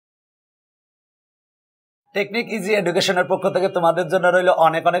Technique easy এডুকেশনের পক্ষ থেকে তোমাদের জন্য রইল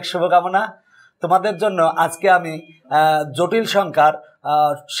অনেক অনেক শুভকামনা। তোমাদের জন্য আজকে আমি জটিল সংখ্যার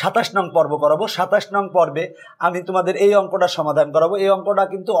 27 নং পর্ব করাবো। 27 নং পর্বে আমি তোমাদের এই অঙ্কটা সমাধান করাবো। এই অঙ্কটা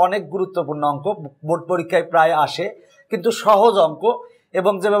কিন্তু অনেক গুরুত্বপূর্ণ অঙ্ক, বোর্ড পরীক্ষায় প্রায় আসে, কিন্তু সহজ অঙ্ক।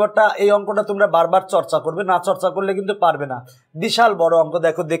 এবং যে ব্যাপারটা, এই অঙ্কটা তোমরা বারবার চর্চা করবে, না চর্চা করলে কিন্তু পারবে না। বিশাল বড় অঙ্ক,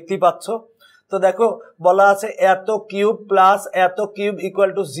 দেখো দেখতেই পাচ্ছ। তো দেখো বলা আছে এত কিউব প্লাস এত কিউব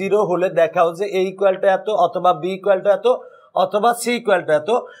ইকুয়াল টু 0 হলে দেখাও যে এ ইকুয়াল টু এত, অথবা বি ইকুয়াল টু এত, অথবা সি ইকুয়াল টু এত।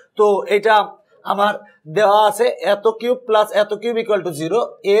 তো এটা আমার দেওয়া আছে এত কিউব প্লাস এত cube equal to 0,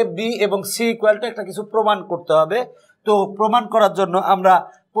 A B এবং সি ইকুয়াল টু একটা কিছু প্রমাণ করতে হবে। তো প্রমাণ করার জন্য আমরা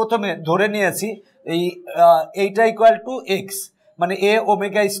প্রথমে ধরে নিয়েছি এইটা ইকুয়াল টু এক্স, মানে এ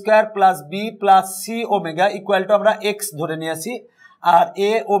omega square plus B plus C omega equal to আমরা এক্স ধরে নিয়েছি, আর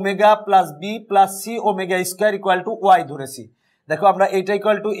এ omega plus B plus C omega square equal to Y ধরেছি। দেখো আমরা এইটা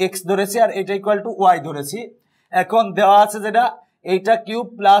ইকুয়াল টু এক্স ধরেছি আর এইটা ইকুয়াল টু ওয়াই ধরেছি। এখন দেওয়া আছে যেটা এইটা কিউব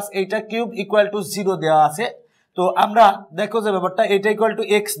প্লাস এইটা কিউব ইকুয়াল টু 0 দেওয়া আছে। তো আমরা দেখো যে ব্যাপারটা, এইটা ইকুয়াল টু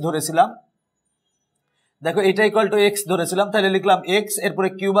এক্স ধরেছিলাম, দেখো এইটা ইকুয়াল টু এক্স ধরেছিলাম, তাহলে লিখলাম এক্স, এরপরে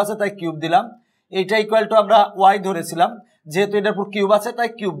কিউব আছে তাই কিউব দিলাম। এইটা ইকুয়াল টু আমরা ওয়াই ধরেছিলাম, যেহেতু এটার উপর কিউব আছে তাই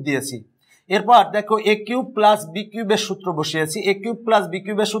কিউব দিয়েছি। এরপর দেখো এ কিউব প্লাস বি কিউবের সূত্র বসিয়েছি। এ কিউব প্লাস বি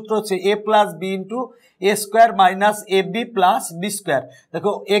কিউবের সূত্র হচ্ছে এ plus B into A square minus A B plus B square.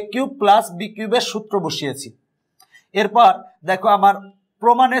 দেখো এ কিউব প্লাস বি কিউবের সূত্র বসিয়েছি। এরপর দেখো আমার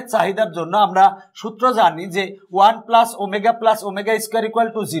প্রমাণের চাহিদার জন্য আমরা সূত্র জানি যে 1 plus omega square equal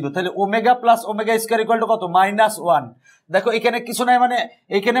to 0, তাহলে omega plus omega square equal to কত? -1। দেখো এখানে কিছু নাই, মানে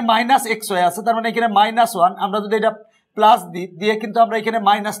এখানে মাইনাস এক্স ওয়াই আছে, তার মানে এখানে -1। আমরা যদি এটা প্লাস দিয়ে কিন্তু আমরা এখানে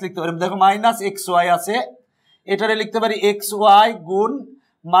মাইনাস লিখতে পারি। দেখো মাইনাস এক্স ওয়াই আছে, এটারে লিখতে পারি এক্স ওয়াই গুণ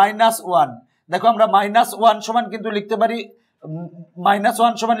 -1। দেখো আমরা -1 সমান কিন্তু লিখতে পারি,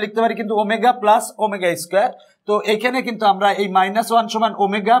 -1 সমান লিখতে পারি কিন্তু ওমেগা প্লাস ওমেগা স্কোয়ার। তো এখানে কিন্তু আমরা এই -1 সমান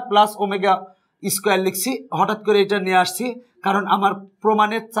ওমেগা প্লাস ওমেগা স্কোয়ার লিখছি, হঠাৎ করে এটা নিয়ে আসছি কারণ আমার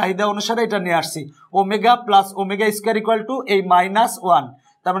প্রমাণের চাহিদা অনুসারে এটা নিয়ে আসছি। Omega plus omega square equal to এই -1,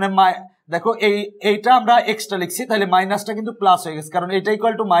 তার মানে দেখো এইটা আমরা এক্সট্রা লিখছি, তাহলে মাইনাসটা কিন্তু প্লাস হয়ে গেছে, কারণ এটা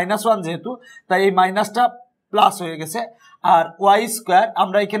ইকুয়াল টু -1 যেহেতু, তাই এই মাইনাসটা প্লাস হয়ে গেছে। আর ওয়াই স্কোয়ার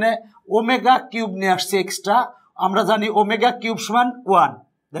আমরা এখানে ওমেগা কিউব নিয়ে আসছি এক্সট্রা, আমরা জানি ওমেগা কিউব সমান 1।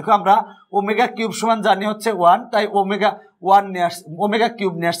 দেখো আমরা ওমেগা কিউব সমান জানি হচ্ছে 1, তাই ওমেগা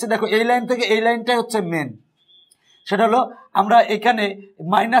কিউব নিয়ে আসছি। দেখো এই লাইন থেকে এই লাইনটাই হচ্ছে মেন, সেটা হলো আমরা এখানে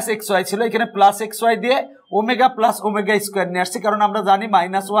মাইনাস এক্স ওয়াই ছিল, এখানে প্লাস এক্স ওয়াই দিয়ে ওমেগা প্লাস ওমেগা স্কোয়ার নিয়ে আসছি, কারণ আমরা জানি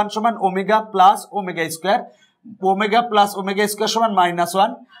 -1 সমান omega plus omega square, omega plus omega square সমান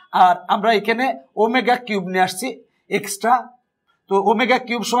 -1। আর আমরা এখানে ওমেগা কিউব নিয়ে আসছি এক্সট্রা, তো ওমেগা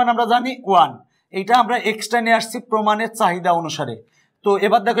কিউব সমান আমরা জানি 1, এইটা আমরা এক্সট্রা নিয়ে আসছি প্রমাণের চাহিদা অনুসারে। তো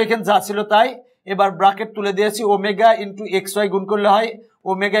এবার দেখো এখানে যা ছিল তাই, এবার ব্র্যাকেট তুলে দিয়েছি, ওমেগা ইন্টু এক্স ওয়াই গুণ করলে হয়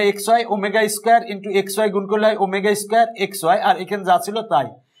omega x Y, omega square into x Y গুণ করলে হয় ওমেগা স্কোয়ার এক্স ওয়াই, আর এখানে যা ছিল তাই।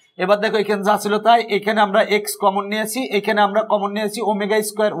 এবার দেখো এখানে যা ছিল তাই, এখানে আমরা এক্স কমন নিয়েছি, এখানে আমরা কমন নিয়েছি ওমেগা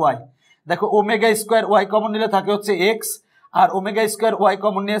স্কোয়ার ওয়াই। দেখো ওমেগা স্কোয়ার ওয়াই কমন নিলে থাকে হচ্ছে এক্স, আর ওমেগা স্কোয়ার ওয়াই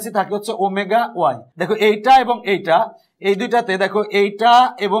কমন নিয়েছি থাকে হচ্ছে ওমেগা ওয়াই। দেখো এইটা এবং এইটা, এই দুইটাতে দেখো এইটা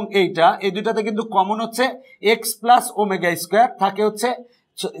এবং এইটা, এই দুইটাতে কিন্তু কমন হচ্ছে এক্স প্লাস ওমেগা স্কোয়ার, থাকে হচ্ছে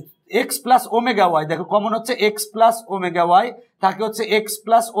এক্স প্লাস ওমেগা ওয়াই। দেখো কমন হচ্ছে এক্স প্লাস ওমেগা ওয়াই, থাকে হচ্ছে x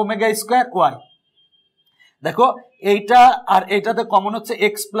plus omega square Y. দেখো এইটা আর এইটাতে কমন হচ্ছে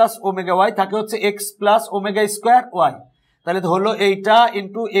এক্স প্লাস ওমেগা ওয়াই, থাকে হচ্ছে x plus omega square Y. তাহলে হলো এইটা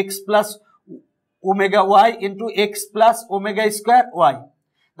into x plus omega Y into x plus omega square Y.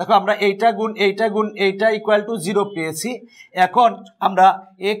 দেখো আমরা এইটা গুণ এইটা ইকুয়াল টু 0 পেয়েছি। এখন আমরা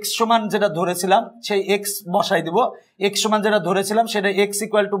এক্স সমান যেটা ধরেছিলাম সেই এক্স বসাই দিব, এক্স সমান যেটা ধরেছিলাম সেটা এক্স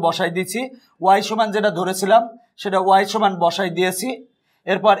ইকুয়াল টু বসাই দিয়েছি, ওয়াই সমান যেটা ধরেছিলাম সেটা ওয়াই সমান বসাই দিয়েছি।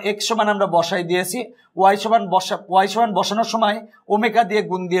 এরপর এক্স সমান আমরা বসাই দিয়েছি, ওয়াই সমান বসানোর সময় ওমেগা দিয়ে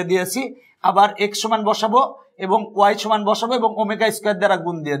গুণ দিয়ে দিয়েছি, আবার এক্স সমান বসাবো এবং ওয়াই সমান বসাবো এবং ওমেগা স্কোয়ার দ্বারা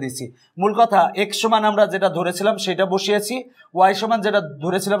গুণ দিয়ে দিয়েছি। মূল কথা, এক্স সমান আমরা যেটা ধরেছিলাম সেটা বসিয়েছি, ওয়াই সমান যেটা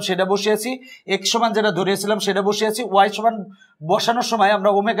ধরেছিলাম সেটা বসিয়েছি, এক্স সমান যেটা ধরেছিলাম সেটা বসিয়েছি, ওয়াই সমান বসানোর সময় আমরা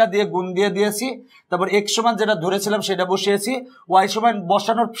ওমেগা দিয়ে গুণ দিয়ে দিয়েছি, তারপর এক্স সমান যেটা ধরেছিলাম সেটা বসিয়েছি, ওয়াই সমান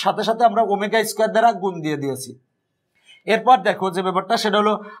বসানোর সাথে সাথে আমরা ওমেগা স্কোয়ার দ্বারা গুণ দিয়ে দিয়েছি। এরপর দেখো যে ব্যাপারটা সেটা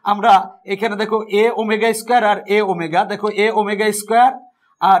হলো আমরা এখানে দেখো এ ওমেগা স্কোয়ার আর এ ওমেগা, দেখো এ ওমেগা স্কোয়ার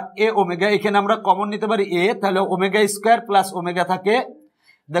আর এ ওমেগা, এখানে আমরা কমন নিতে পারি এ, তাহলে ওমেগা স্কোয়ার প্লাস ওমেগা থাকে।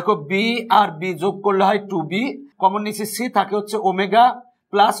 দেখো বি আর বি যোগ করলে হয় 2b, কমন নিচে সি, থাকে হচ্ছে ওমেগা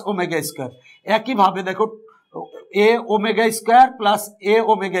প্লাস ওমেগা স্কোয়ার। একইভাবে দেখো এ ওমেগা স্কোয়ার প্লাস এ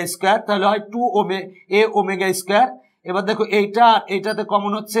ওমেগা স্কোয়ার, তাহলে হয় 2 এ ওমেগা স্কোয়ার, এবার দেখো এইটা আর এইটাতে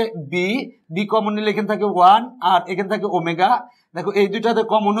কমন হচ্ছে বি, বি কমন নিলে এখানে থাকে 1 আর এখানে থাকে ওমেগা। দেখো এই দুইটাতে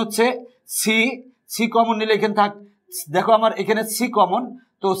কমন হচ্ছে সি, সি কমন নিলে এখানে থাক, দেখো আমার এখানে সি কমন,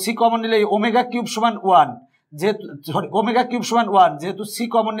 তো সি কমন নিলে ওমেগা কিউব সমান 1, যেহেতু সরি ওমেগা কিউব সমান 1, যেহেতু সি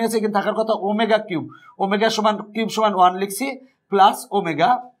কমন নিয়েছে এখানে থাকার কথা ওমেগা কিউব, ওমেগা সমান কিউব সমান 1 লিখছি প্লাস ওমেগা।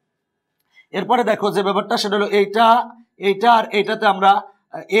 এরপরে দেখো যে ব্যাপারটা সেটা হলো এইটা এইটা আর এইটাতে আমরা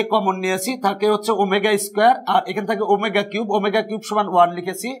এ কমন নিয়েছি, থাকে হচ্ছে ওমেগা স্কোয়ার আর এখানে থাকে ওমেগা কিউব সমান 1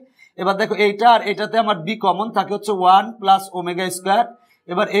 লিখেছি। এবার দেখো এইটা আর এইটাতে আমার বি কমন, থাকে হচ্ছে 1 প্লাস ওমেগা স্কোয়ার।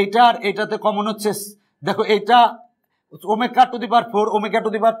 এবার এইটা আর এইটাতে কমন হচ্ছে, দেখো এইটা omega to the power 4, omega to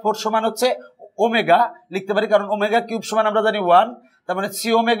the পাওয়ার 4 সমান হচ্ছে ওমেগা লিখতে পারি, কারণ ওমেগা কিউব সমান আমরা জানি 1, তার মানে সি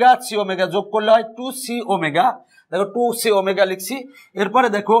ওমেগা যোগ করলে হয় 2c ওমেগা। দেখো 2c ওমেগা লিখছি। এরপরে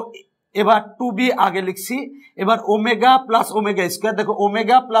দেখো এবার 2b আগে লিখছি, এবার ওমেগা প্লাস ওমেগা স্কোয়ার, দেখো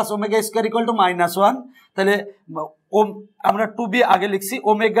omega plus omega square equal to -1, তাহলে আমরা 2b আগে লিখছি,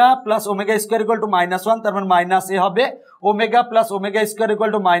 omega plus omega square equal to -1, তার মানে মাইনাস এ হবে, omega plus omega square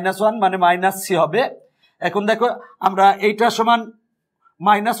equal to -1 মানে মাইনাস সি হবে। এখন দেখো আমরা এইটা সমান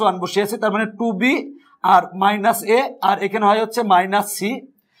 -1 বসিয়েছি, তার মানে 2b আর মাইনাস এ আর এখানে হয় হচ্ছে মাইনাস সি।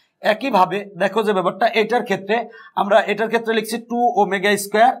 একইভাবে দেখো যে ব্যাপারটা এটার ক্ষেত্রে আমরা এটার ক্ষেত্রে লিখছি 2 ওমেগা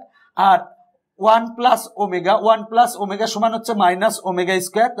স্কোয়ার আর 1 প্লাস ওমেগা সমান হচ্ছে মাইনাস ওমেগা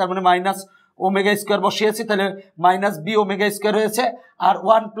স্কোয়ার, তার মানে মাইনাস ওমেগা স্কোয়ার বসিয়েছি, তাহলে মাইনাস বি ওমেগা স্কোয়ার হয়েছে, আর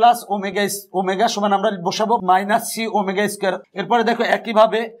 1 প্লাস ওমেগা সমান আমরা বসাবো মাইনাস সি ওমেগা স্কোয়ার। এরপরে দেখো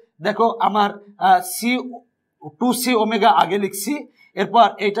একইভাবে দেখো আমার সি 2c ওমেগা আগে লিখছি, এরপর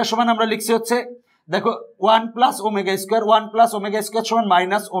এইটা সমান আমরা লিখছি হচ্ছে দেখো 1 প্লাস ওমেগা স্কোয়ার সমান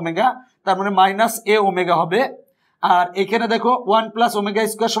মাইনাস ওমেগা, তার মানে মাইনাস এ ওমেগা হবে। আর এখানে দেখো 1 প্লাস ওমেগা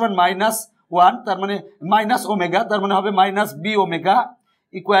স্কোয়ার সমান -1, তার মানে মাইনাস ওমেগা, তার মানে হবে minus B omega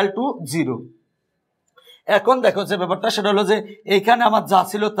equal to 0। এখন দেখো যে ব্যাপারটা সেটা হলো যে এইখানে আমার যা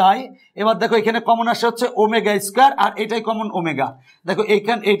ছিল তাই। এবার দেখো এখানে কমন আসে হচ্ছে ওমেগা স্কোয়ার আর এটাই কমন ওমেগা। দেখো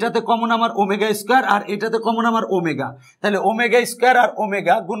এইখানে এইটাতে কমন আমার ওমেগা স্কোয়ার আর এটাতে কমন আমার ওমেগা, তাহলে ওমেগা স্কোয়ার আর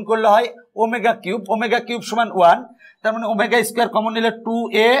ওমেগা গুণ করলে হয় ওমেগা কিউব সমান 1, তার মানে ওমেগা স্কোয়ার কমন নিলে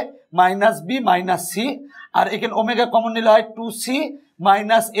 2a minus B minus C, আর এখানে ওমেগা কমন নিলে হয় 2c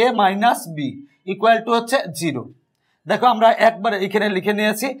minus A minus B equal to হচ্ছে 0। দেখো আমরা একবার এখানে লিখে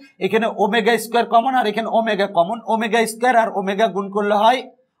নিয়েছি, এখানে ওমেগা স্কোয়ার কমন আর এখানে ওমেগা কমন, ওমেগা স্কোয়ার আর ওমেগা গুণ করলে হয়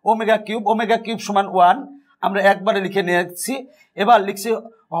ওমেগা কিউব সমান 1, আমরা একবারে লিখে নিয়েছি। এবার লিখছি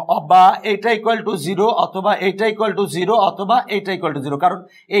বা এইটা ইকুয়াল টু 0 অথবা এইটা ইকুয়াল টু 0 অথবা এইটা ইকুয়াল টু 0, কারণ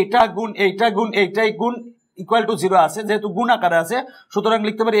এইটা গুণ এইটাই গুণ ইকুয়াল টু 0 আছে, যেহেতু গুণ আকারে আছে সুতরাং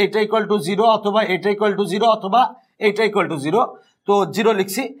লিখতে পারি এইটা ইকুয়াল টু 0 অথবা এইটা ইকুয়াল টু 0 অথবা এইটা ইকুয়াল টু 0, তো 0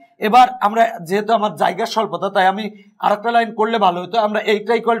 লিখছি। এবার আমরা যেহেতু আমার জায়গার স্বল্পতা তাই আমি আরেকটা লাইন করলে ভালো হতো, আমরা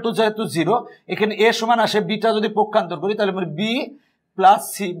এইটা ইকুয়াল টু যেহেতু 0, এখানে এ সমান আসে বিটা যদি পক্ষান্তর করি তাহলে বি প্লাস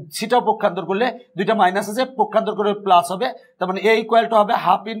সি, সিটাও পক্ষান্তর করলে দুইটা মাইনাস আছে পক্ষান্তর করে প্লাস হবে, তার মানে এ ইকুয়াল টু হবে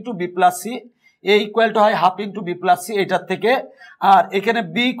half into B plus C, A equal to হয় half into B plus C এটার থেকে, আর এখানে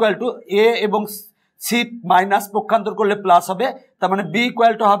বি ইকুয়াল টু এ এবং সি মাইনাস পক্ষান্তর করলে প্লাস হবে, তার মানে বি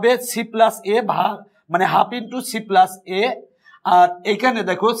ইকুয়াল টু হবে সি প্লাস এ মানে হাফ ইন্টু সি প্লাস এ, আর এইখানে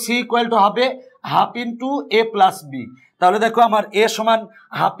দেখো সি ইকুয়াল টু হবে হাফ ইন্টু এ প্লাস বি, তাহলে দেখো আমার এ সমান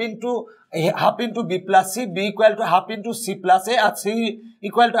half into B plus C, B equal to half into C plus A, R C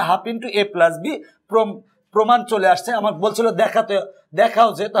equal to half into A plus B. প্রমাণ চলে আসছে, আমার বলছিল দেখাও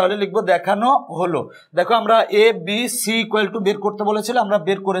যে, তাহলে লিখবো দেখানো হলো। দেখো আমরা A B C equal to বের করতে বলেছিল, আমরা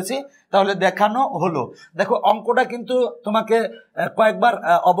বের করেছি, তাহলে দেখানো হলো। দেখো অঙ্কটা কিন্তু তোমাকে কয়েকবার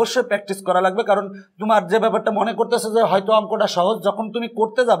অবশ্যই প্র্যাকটিস করা লাগবে, কারণ তোমার যে ব্যাপারটা মনে করতেছো যে হয়তো অঙ্কটা সহজ, যখন তুমি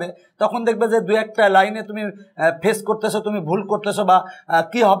করতে যাবে তখন দেখবে যে দু একটা লাইনে তুমি ফেস করতেছো, তুমি ভুল করতেছো, বা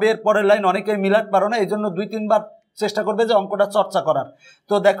কি হবে এর পরের লাইন অনেকেই মিলাতে পারো না, এই জন্য 2-3 বার চেষ্টা করবে যে অঙ্কটা চর্চা করার।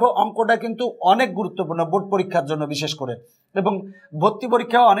 তো দেখো অঙ্কটা কিন্তু অনেক গুরুত্বপূর্ণ বোর্ড পরীক্ষার জন্য বিশেষ করে, এবং ভর্তি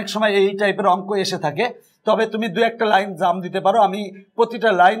পরীক্ষাও অনেক সময় এই টাইপের অঙ্ক এসে থাকে, তবে তুমি 2-একটা লাইন জাম দিতে পারো। আমি প্রতিটা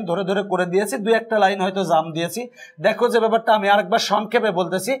লাইন ধরে ধরে করে দিয়েছি, 2-একটা লাইন হয়তো জাম দিয়েছি। দেখো যে ব্যাপারটা আমি আরেকবার সংক্ষেপে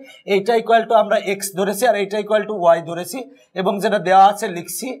বলতেছি, এইটা ইকুয়াল টু আমরা এক্স ধরেছি আর এইটা ইকুয়াল টু ওয়াই ধরেছি, এবং যেটা দেওয়া আছে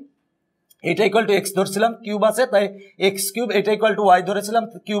লিখছি, এইটা ইকুয়াল টু এক্স ধরছিলাম কিউব আছে তাই এক্স কিউব, এটা ইকুয়াল টু ওয়াই ধরেছিলাম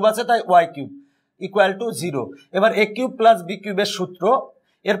কিউব আছে তাই ওয়াই কিউব ইকুয়াল টু 0। এবার এ কিউব প্লাস বি কিউবের সূত্র।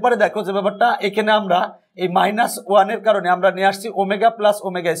 এরপরে দেখো যে ব্যাপারটা এখানে আমরা এই -1 এর কারণে আমরা নিয়ে আসছি ওমেগা প্লাস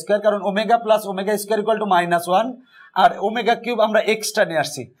ওমেগা স্কোয়ার, কারণ omega plus omega square equal to -1, R omega cube আমরা এক্সটা নিয়ে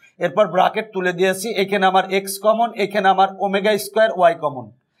আসছি, এরপর ব্রাকেট তুলে দিয়েছি, এখানে আমার এক্স কমন, এখানে আমার ওমেগা স্কোয়ার ওয়াই কমন,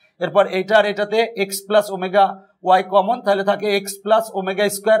 এরপর এইটা আর এটাতে x plus omega Y common, তাহলে থাকে x plus omega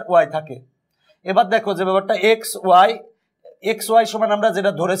square Y থাকে। এবার দেখো যে ব্যাপারটা এক্স ওয়াই সমান আমরা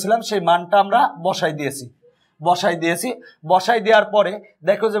যেটা ধরেছিলাম সেই মানটা আমরা বসাই দিয়েছি, বসাই দিয়েছি। বসাই দেওয়ার পরে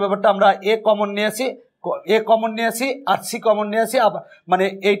দেখো যে ব্যাপারটা আমরা এ কমন নিয়েছি, আর সি কমন নিয়েছি, মানে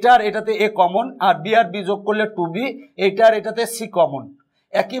এইটার এটাতে a common, R B R B যোগ করলে 2b, এইটার এটাতে সি কমন।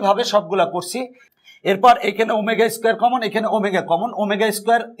 একইভাবে সবগুলা করছি। এরপর এখানে ওমেগা স্কোয়ার কমন, এখানে omega common, omega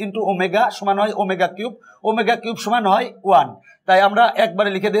square into omega সমান হয় ওমেগা কিউব সমান হয় 1। তাই আমরা একবারে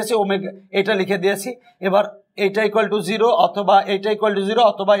লিখে দিয়েছি ওমেগা, এটা লিখে দিয়েছি। এবার এইটা ইকুয়াল টু 0 অথবা এইটা ইকুয়াল টু 0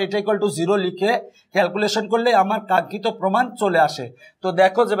 অথবা এটা ইকুয়াল টু 0 লিখে ক্যালকুলেশন করলে আমার কাঙ্ক্ষিত প্রমাণ চলে আসে। তো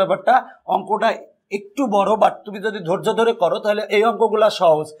দেখো যে ব্যাপারটা অঙ্কটা একটু বড়, বাট তুমি যদি ধৈর্য ধরে করো তাহলে এই অঙ্কগুলা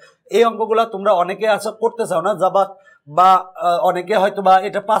সহজ। এই অঙ্কগুলা তোমরা অনেকে আশা করতে চাও না বা অনেকে হয়তো বা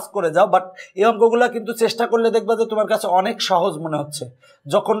এটা পাস করে যাও, বাট এই অঙ্কগুলা কিন্তু চেষ্টা করলে দেখবা যে তোমার কাছে অনেক সহজ মনে হচ্ছে।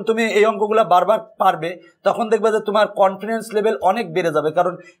 যখন তুমি এই অঙ্কগুলা বারবার পারবে তখন দেখবা যে তোমার কনফিডেন্স লেভেল অনেক বেড়ে যাবে।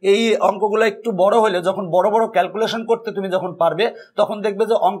 কারণ এই অঙ্কগুলো একটু বড় হলে যখন বড় বড় ক্যালকুলেশন করতে তুমি যখন পারবে তখন দেখবে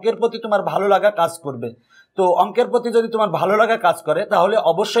যে অঙ্কের প্রতি তোমার ভালো লাগা কাজ করবে। তো অঙ্কের প্রতি যদি তোমার ভালো লাগা কাজ করে তাহলে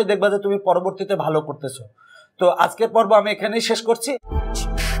অবশ্যই দেখবা যে তুমি পরবর্তীতে ভালো করতেছো। তো আজকের পর্ব আমি এখানেই শেষ করছি।